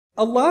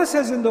Allah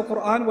says in the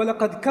Quran,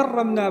 وَلَقَدْ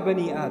كَرَّمْنَا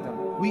بَنِي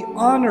آدَمَ. We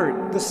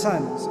honored the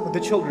sons, or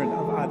the children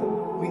of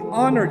Adam. We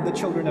honored the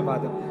children of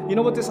Adam. You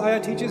know what this ayah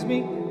teaches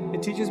me?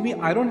 It teaches me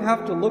I don't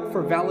have to look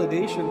for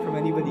validation from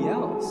anybody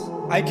else.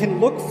 I can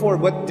look for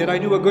did I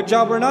do a good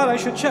job or not? I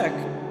should check.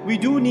 We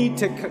do need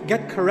to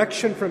get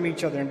correction from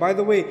each other. And by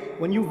the way,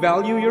 when you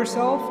value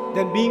yourself,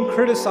 then being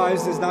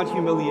criticized is not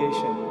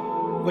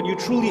humiliation. When you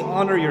truly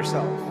honor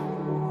yourself,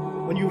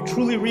 when you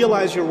truly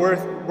realize your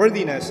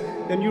worthiness,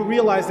 then you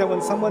realize that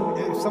if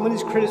someone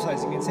is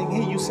criticizing and saying,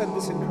 hey, you said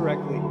this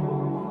incorrectly,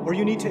 or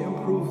you need to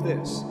improve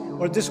this,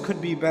 or this could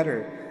be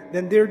better,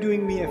 then they're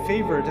doing me a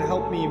favor to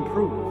help me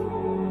improve.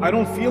 I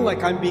don't feel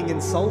like I'm being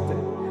insulted,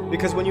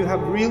 because when you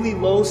have really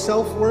low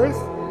self-worth,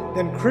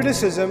 then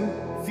criticism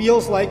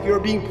feels like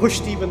you're being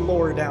pushed even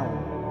lower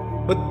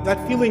down. But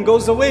that feeling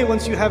goes away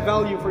once you have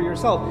value for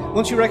yourself.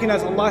 Once you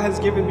recognize Allah has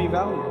given me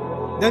value,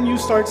 then you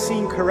start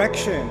seeing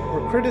correction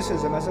or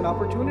criticism as an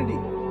opportunity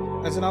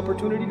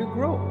to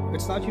grow.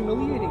 It's not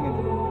humiliating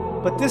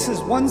anymore. But this is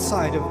one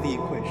side of the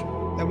equation,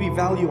 that we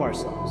value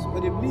ourselves.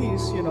 But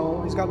Iblis,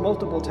 he's got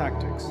multiple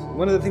tactics.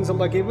 One of the things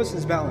Allah gave us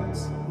is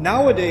balance.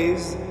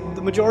 Nowadays,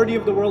 the majority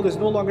of the world is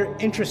no longer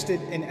interested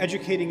in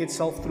educating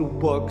itself through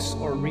books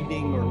or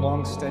reading or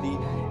long study.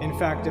 In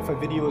fact, if a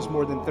video is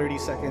more than 30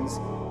 seconds,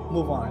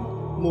 move on.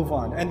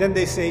 And then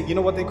they say, you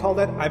know what they call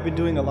that? I've been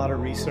doing a lot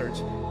of research.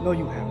 No,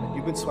 you haven't.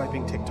 You've been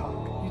swiping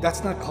TikTok.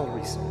 That's not called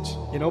research,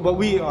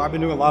 but I've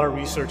been doing a lot of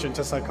research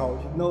into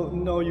psychology.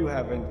 No, you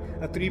haven't.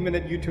 A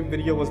 3-minute YouTube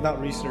video was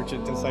not research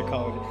into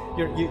psychology.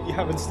 You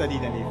haven't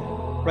studied anything,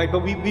 right?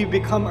 But we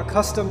become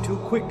accustomed to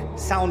quick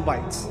sound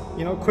bites,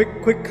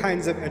 quick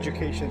kinds of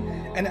education.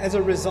 And as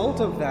a result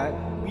of that,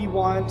 we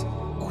want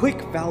quick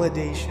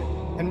validation.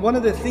 And one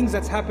of the things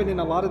that's happened in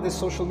a lot of this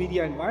social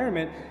media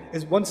environment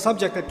is one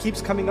subject that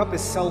keeps coming up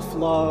is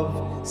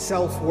self-love,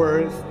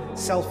 self-worth,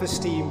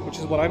 self-esteem, which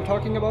is what I'm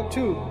talking about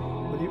too.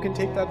 But you can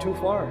take that too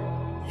far.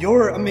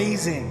 You're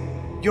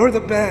amazing. You're the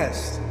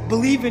best.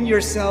 Believe in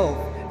yourself.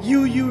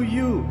 You.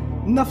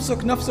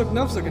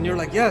 Nafsuk. And you're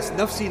like, yes,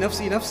 nafsi.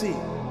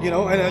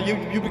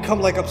 And you become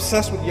like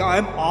obsessed with,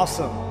 I'm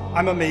awesome.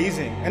 I'm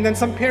amazing. And then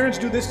some parents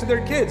do this to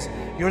their kids.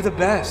 You're the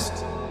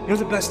best. You're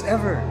the best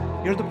ever.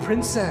 You're the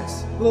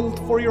princess. A little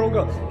 4-year-old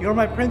girl. You're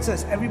my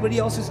princess. Everybody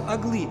else is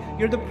ugly.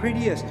 You're the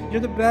prettiest.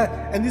 You're the best.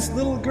 And this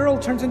little girl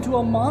turns into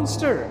a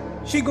monster.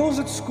 She goes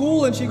at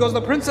school and she goes,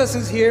 the princess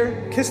is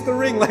here. Kiss the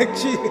ring. Like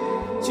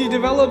she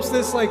develops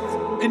this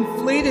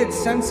inflated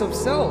sense of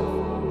self.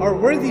 Our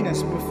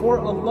worthiness before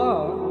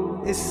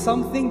Allah is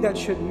something that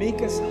should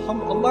make us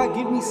humble. Allah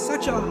gave me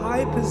such a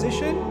high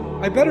position.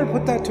 I better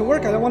put that to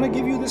work. I want to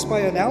give you this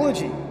by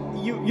analogy.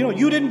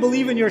 You didn't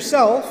believe in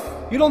yourself.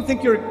 You don't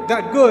think you're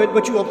that good,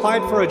 but you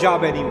applied for a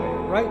job anyway,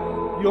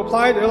 right? You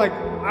applied, they're like,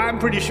 I'm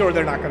pretty sure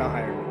they're not going to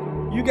hire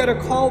you. You get a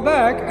call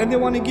back and they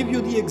want to give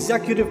you the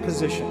executive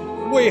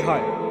position, way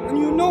higher.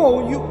 And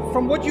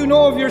from what you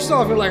know of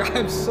yourself, you're like,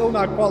 I'm so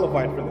not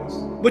qualified for this.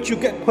 But you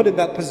get put in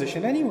that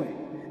position anyway.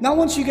 Now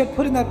once you get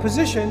put in that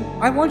position,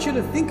 I want you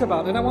to think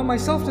about, and I want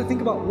myself to think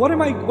about,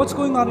 what's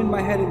going on in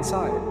my head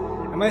inside?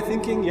 Am I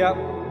thinking,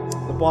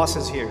 the boss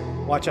is here,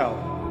 watch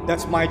out,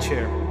 that's my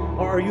chair?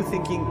 Or are you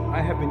thinking, I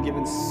have been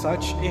given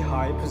such a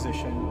high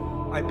position,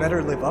 I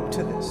better live up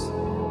to this.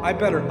 I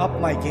better up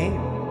my game.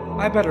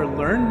 I better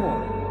learn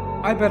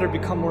more. I better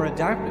become more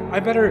adaptive. I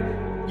better,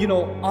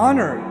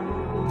 honor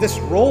this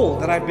role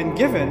that I've been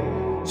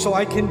given so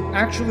I can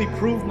actually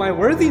prove my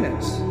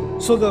worthiness.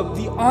 So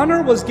the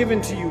honor was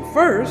given to you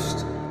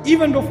first,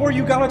 even before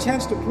you got a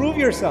chance to prove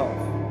yourself.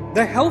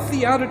 The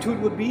healthy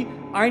attitude would be,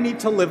 I need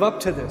to live up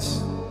to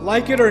this.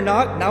 Like it or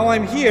not, now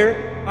I'm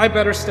here, I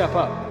better step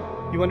up.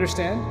 You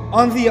understand?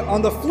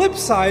 On the flip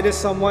side is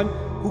someone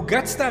who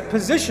gets that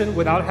position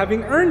without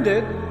having earned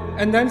it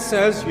and then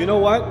says, you know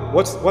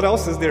what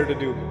else is there to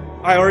do?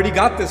 I already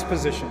got this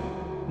position.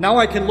 Now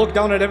I can look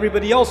down at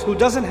everybody else who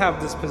doesn't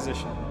have this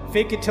position.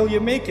 Fake it till you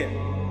make it.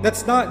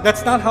 That's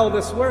not how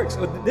this works.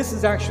 This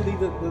is actually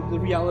the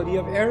reality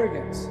of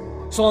arrogance.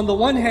 So on the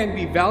one hand,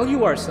 we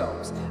value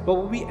ourselves, but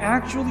what we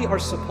actually are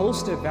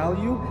supposed to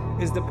value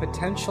is the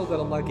potential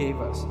that Allah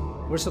gave us.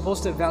 We're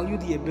supposed to value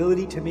the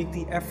ability to make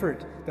the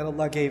effort that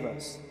Allah gave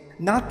us,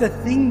 not the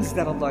things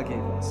that Allah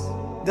gave us.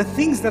 The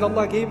things that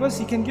Allah gave us,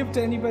 He can give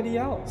to anybody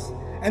else.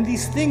 And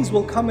these things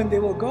will come and they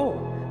will go.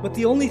 But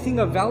the only thing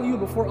of value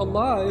before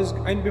Allah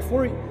and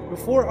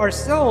before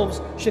ourselves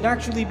should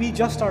actually be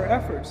just our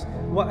efforts.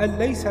 وَأَن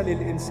لَيْسَ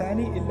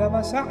لِلْإِنسَانِ إِلَّا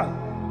مَا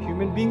سَعَى.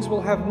 Human beings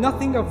will have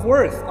nothing of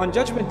worth on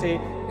Judgment Day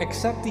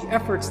except the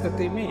efforts that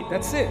they made.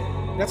 That's it.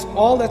 That's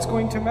all that's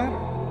going to matter.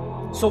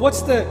 So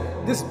what's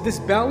this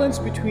balance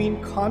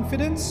between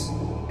confidence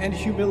and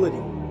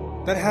humility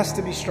that has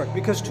to be struck?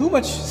 Because too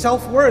much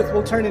self-worth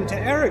will turn into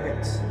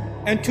arrogance.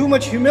 And too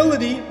much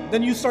humility,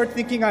 then you start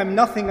thinking, I'm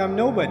nothing, I'm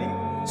nobody.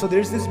 So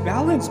there's this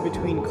balance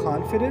between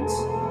confidence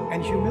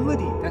and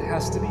humility that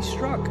has to be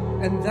struck.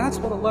 And that's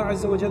what Allah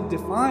Azza wa Jal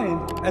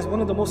defined as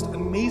one of the most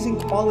amazing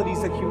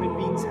qualities that human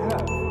beings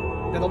have,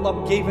 that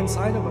Allah gave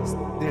inside of us.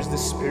 There's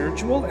this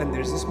spiritual and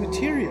there's this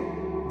material.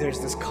 there's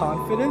this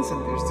confidence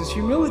and there's this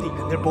humility,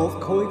 and they both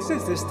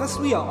coexist. There's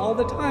taswiyah all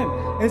the time.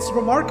 And it's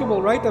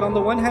remarkable, right, that on the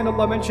one hand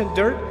Allah mentioned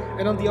dirt,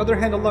 and on the other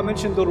hand Allah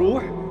mentioned the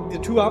ruh, the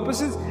two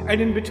opposites,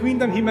 and in between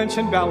them He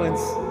mentioned balance.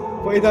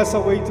 وَإِذَا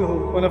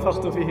سَوَيْتُهُ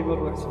وَنَفَخْتُ فِيهِ مِنْ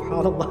رُوحِي.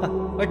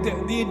 SubhanAllah. Like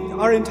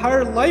our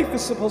entire life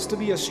is supposed to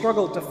be a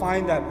struggle to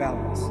find that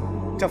balance,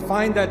 to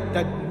find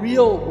that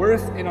real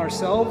worth in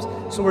ourselves.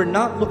 So we're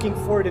not looking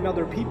for it in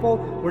other people,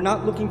 we're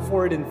not looking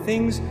for it in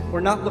things, we're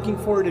not looking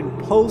for it in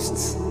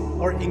posts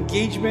or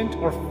engagement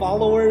or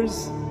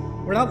followers.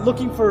 We're not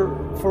looking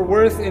for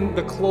worth in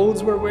the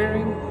clothes we're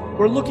wearing.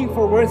 We're looking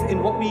for worth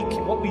in what we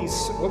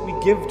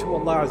give to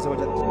Allah Azza wa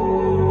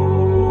Jalla.